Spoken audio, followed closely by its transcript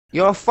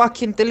You're a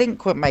fucking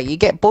delinquent, mate. You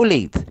get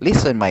bullied.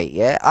 Listen, mate,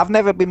 yeah? I've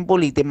never been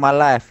bullied in my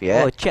life,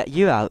 yeah? Oh, check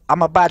you out.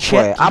 I'm a bad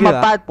boy. I'm a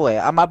bad boy.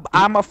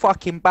 I'm a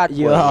fucking bad boy.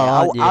 You are,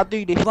 aren't you? I'll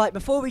do this. Right,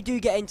 before we do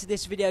get into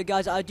this video,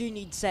 guys, I do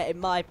need to say,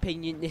 in my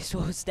opinion, this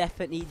was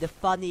definitely the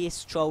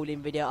funniest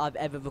trolling video I've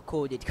ever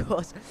recorded,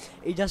 because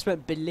he just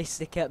went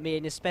ballistic at me,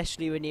 and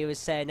especially when he was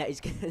saying that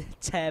he's gonna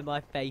tear my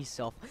face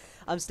off.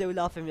 I'm still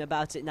laughing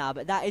about it now,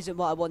 but that isn't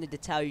what I wanted to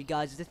tell you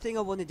guys. The thing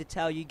I wanted to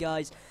tell you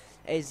guys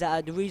is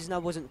that the reason I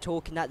wasn't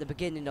talking at the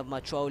beginning of my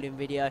trolling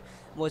video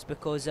was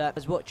because I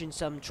was watching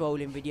some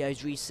trolling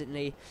videos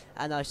recently,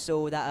 and I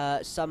saw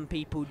that some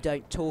people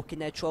don't talk in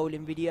their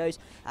trolling videos,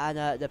 and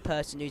the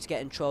person who's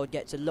getting trolled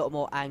gets a lot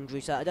more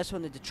angry. So I just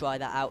wanted to try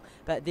that out.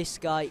 But this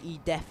guy, he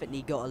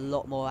definitely got a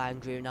lot more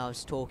angry when I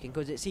was talking,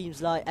 because it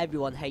seems like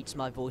everyone hates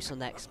my voice on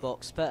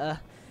Xbox. But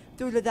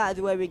all of that out of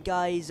the way with,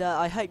 guys,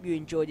 I hope you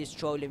enjoyed this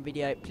trolling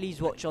video.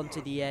 Please watch on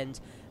to the end,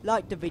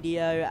 like the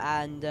video,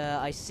 and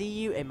I see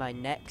you in my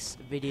next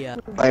video.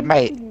 Hey,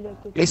 mate,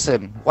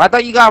 listen. Why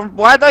don't you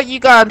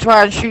go and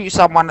try and shoot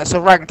someone that's a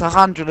ranked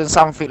 100 and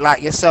something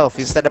like yourself,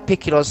 instead of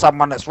picking on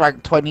someone that's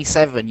ranked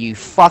 27? You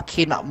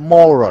fucking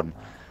moron.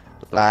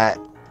 Like,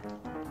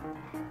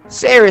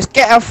 serious,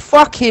 get a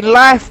fucking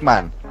life,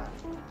 man.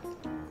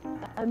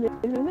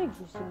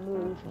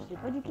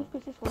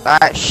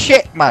 Like,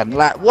 shit, man.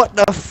 Like, what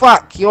the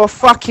fuck? You're a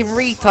fucking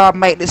retard,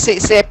 mate, that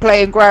sits there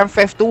playing Grand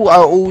Theft Auto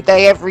all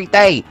day, every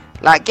day.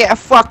 Like, get a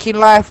fucking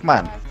life,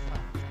 man.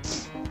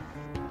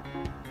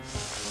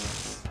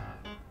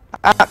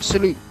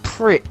 Absolute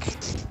prick.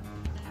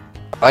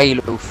 Hey, you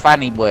little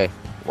fanny boy.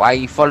 Why are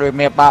you following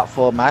me about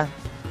for, man?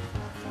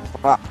 For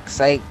fuck's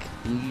sake.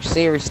 You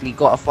seriously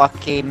got a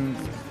fucking...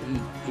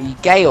 You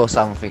gay or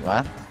something,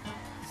 man?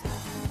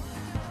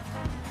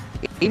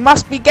 He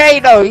must be gay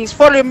though. He's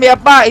following me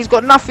about. He's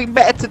got nothing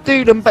better to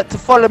do than but to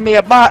follow me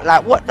about.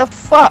 Like, what the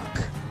fuck?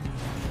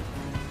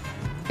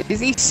 Is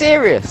he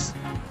serious?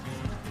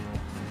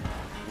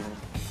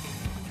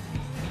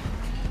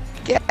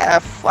 Get a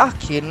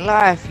fucking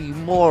life, you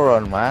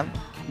moron, man.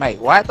 Mate,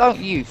 why don't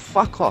you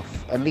fuck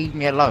off and leave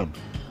me alone?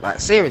 Like,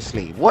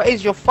 seriously, what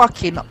is your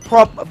fucking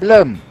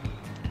problem?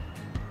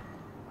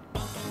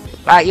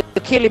 Like,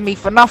 you're killing me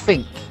for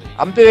nothing.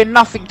 I'm doing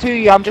nothing to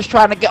you. I'm just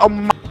trying to get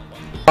on my...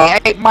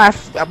 It ain't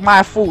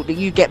my fault that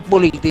you get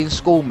bullied in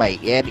school,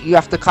 mate, yeah? That you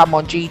have to come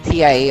on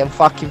GTA and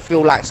fucking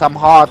feel like some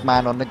hard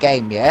man on the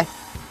game, yeah?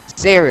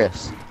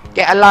 Serious.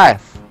 Get a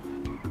life.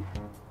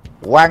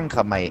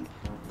 Wanker, mate.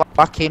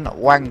 Fucking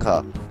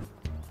wanker.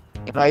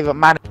 You're not even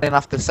man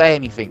enough to say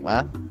anything,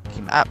 man.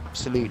 Fucking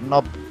absolute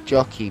knob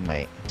jockey,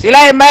 mate. See you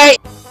later, mate!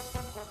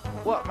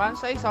 What, man?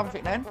 Say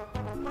something, then.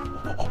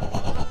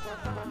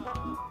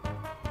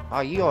 Oh,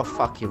 you're a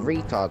fucking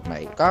retard,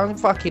 mate. Go and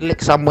fucking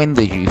lick some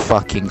windows, you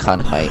fucking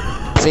cunt, mate.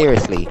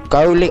 Seriously,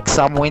 go lick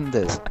some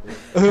windows.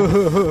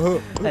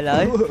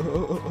 Hello?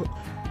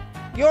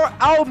 You're...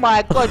 Oh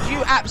my god,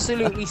 you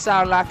absolutely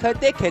sound like a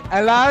dickhead.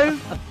 Hello?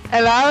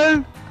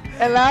 Hello?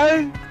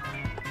 Hello?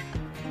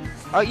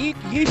 Oh,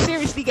 you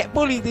seriously get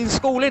bullied in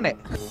school, innit?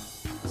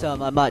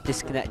 So I might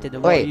disconnected,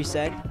 and what are you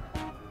saying?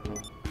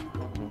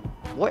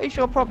 What is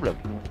your problem?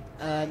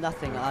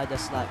 Nothing. I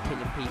just like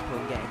killing people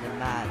and getting them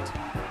mad.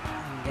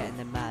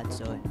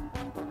 Sorry.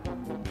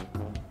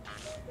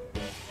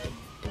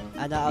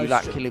 And you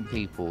like killing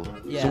people.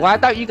 Yeah. So why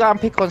don't you go and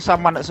pick on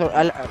someone that's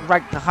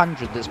ranked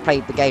 100 that's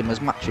played the game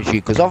as much as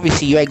you? Because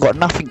obviously you ain't got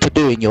nothing to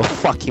do in your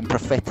fucking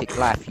pathetic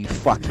life, you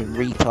fucking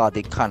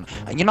retarded cunt.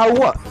 And you know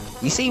what?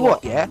 You see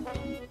what, yeah?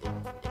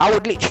 I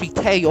would literally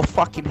tear your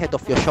fucking head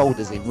off your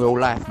shoulders in real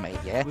life, mate,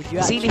 yeah?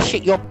 You see this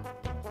shit you're...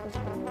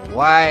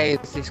 Why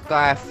is this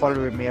guy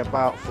following me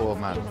about for,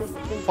 man?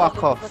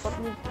 Fuck off.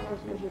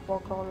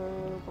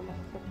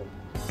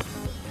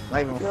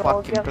 Not even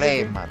fucking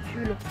playing, man.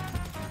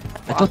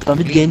 Attends, t'as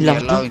envie de gagner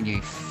de l'argent?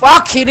 You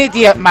fucking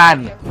idiot,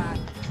 man!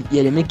 Il y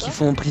a les mecs qui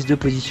font prise de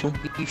position.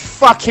 You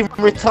fucking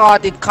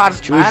retarded cunt,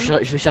 Tu veux, man!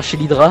 je vais chercher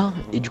l'hydra,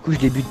 et du coup je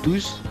les bute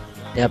tous,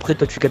 et après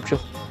toi tu captures.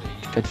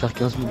 Tu vas te faire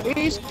 15 000.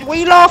 What are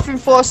you laughing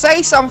for?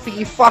 Say something,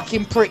 you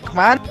fucking prick,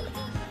 man!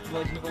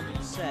 What do you want me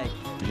to say?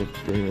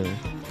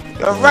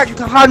 You're ranked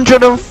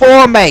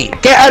 104,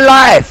 mate! Get a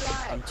life!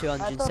 I'm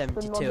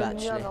 272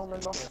 actually.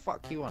 What the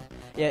fuck you want?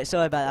 Yeah,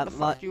 sorry about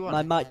that.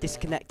 My mic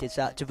disconnected,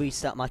 so I had to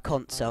restart my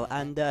console.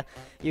 And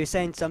you were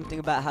saying something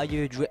about how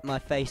you would rip my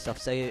face off.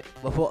 So,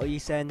 well, what are you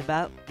saying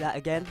about that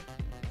again?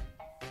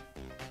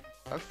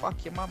 Go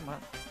fuck your mum, man.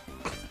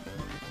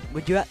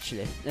 Would you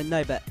actually?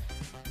 No, but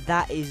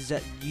that is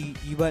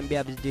you won't be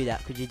able to do that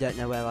because you don't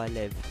know where I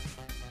live.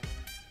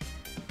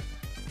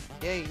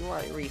 Yeah, you're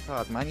right,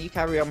 retard, man. You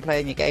carry on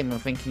playing your game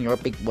and thinking you're a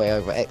big boy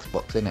over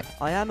Xbox, innit?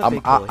 I am a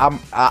big boy.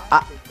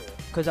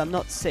 Because I'm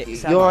not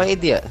 6. You're an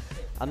idiot.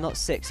 I'm not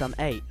 6, I'm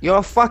 8. You're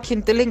a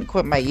fucking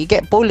delinquent, mate. You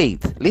get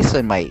bullied.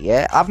 Listen, mate,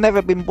 yeah? I've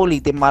never been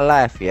bullied in my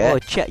life, yeah? Oh,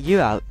 check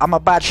you out. I'm a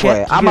bad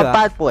boy. I'm a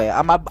bad boy.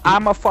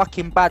 I'm a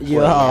fucking bad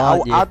boy.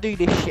 Yeah? I'll do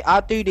this shit.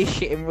 I'll do this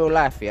shit in real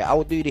life, yeah? I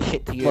will do this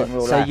shit to you in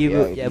real life.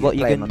 Yeah, what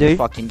you gonna do?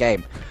 Fucking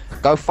game.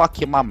 Go fuck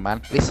your mum,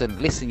 man.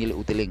 Listen, you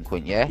little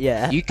delinquent, yeah?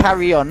 Yeah. You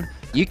carry on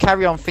You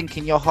carry on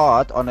thinking you're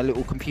hard on a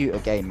little computer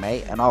game,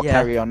 mate, and I'll Yeah.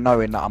 carry on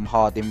knowing that I'm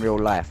hard in real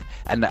life.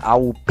 And I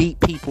will beat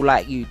people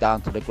like you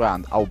down to the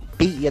ground. I'll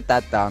beat your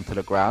dad down to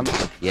the ground,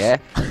 yeah?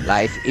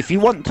 Like, if you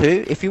want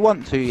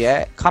to,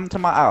 yeah, come to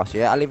my house,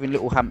 yeah? I live in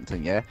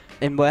Littlehampton, yeah?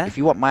 In where? If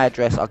you want my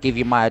address, I'll give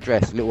you my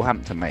address,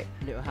 Littlehampton, mate.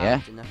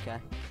 Littlehampton, okay.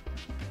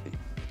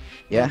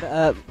 Yeah?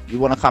 But, You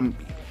want to come...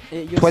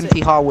 you're 20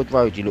 Harwood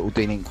Road, you little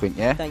delinquent,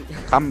 yeah? Thank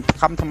Come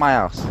to my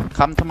house.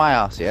 Come to my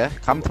house, yeah?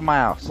 Come to my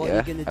house, What are yeah?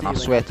 you gonna And do I when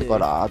swear I to do?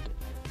 God,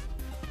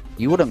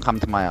 you wouldn't come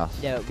to my house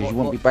Yeah, because you what-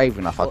 wouldn't be brave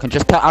enough. I can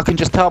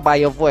just tell by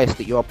your voice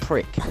that you're a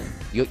prick.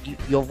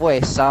 Your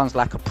voice sounds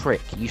like a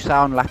prick. You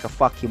sound like a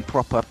fucking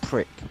proper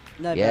prick.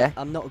 No, Yeah?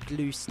 but I'm not a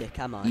glue stick,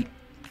 am I? You-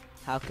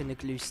 How can a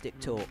glue stick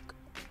talk?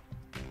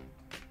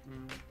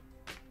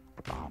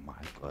 Oh my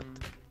God.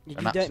 You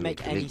An don't absolute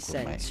make any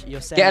delinquent, mate. sense. You're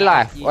saying Get a that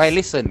life. you Wait,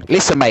 listen,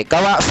 mate. Go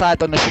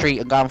outside on the street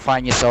and go and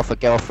find yourself a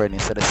girlfriend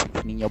instead of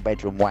sitting in your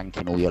bedroom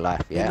wanking all your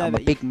life. Yeah, No, I'm a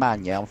but big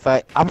man. Yeah,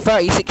 I'm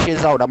 36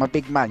 years old. I'm a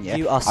big man. Yeah,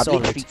 You are I'd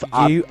solid.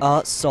 literally- You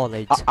are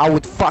solid. I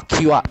would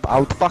fuck you up. I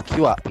would fuck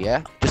you up.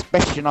 Yeah, just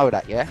best you know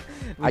that. Yeah,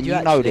 Would and you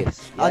you know actually?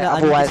 this. I Yeah? know, I need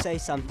to Otherwise, say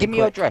something. give me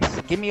your quick.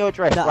 address. Give me your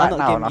address No, I'm right not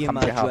now, and giving I'll you come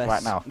my to your house address.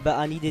 right now. But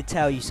I need to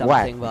tell you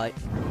Why? something, right?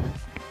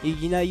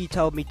 You know you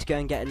told me to go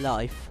and get a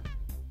life.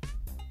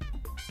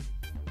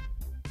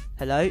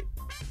 Hello?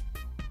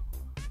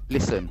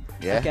 Listen,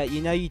 yeah. Okay,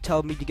 you know you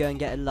told me to go and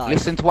get a life.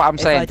 Listen to what I'm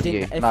If saying I to you.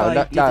 didn't, if No, I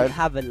no, didn't no.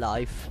 have a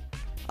life,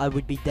 I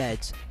would be dead.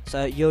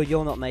 So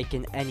you're not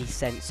making any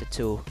sense at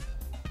all.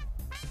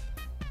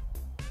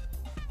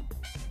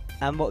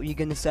 And what were you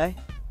gonna say?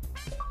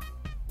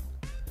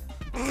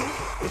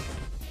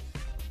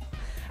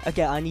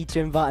 Okay, I need to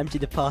invite him to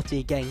the party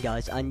again,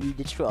 guys. I need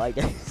to try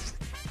this.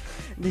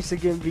 This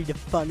is gonna be the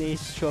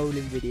funniest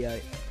trolling video.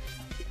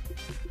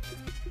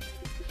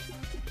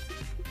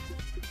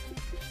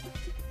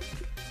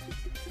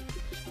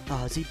 Oh,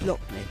 has he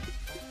blocked me?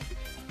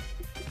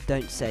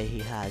 Don't say he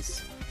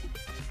has.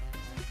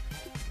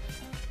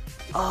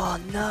 Oh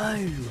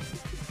no!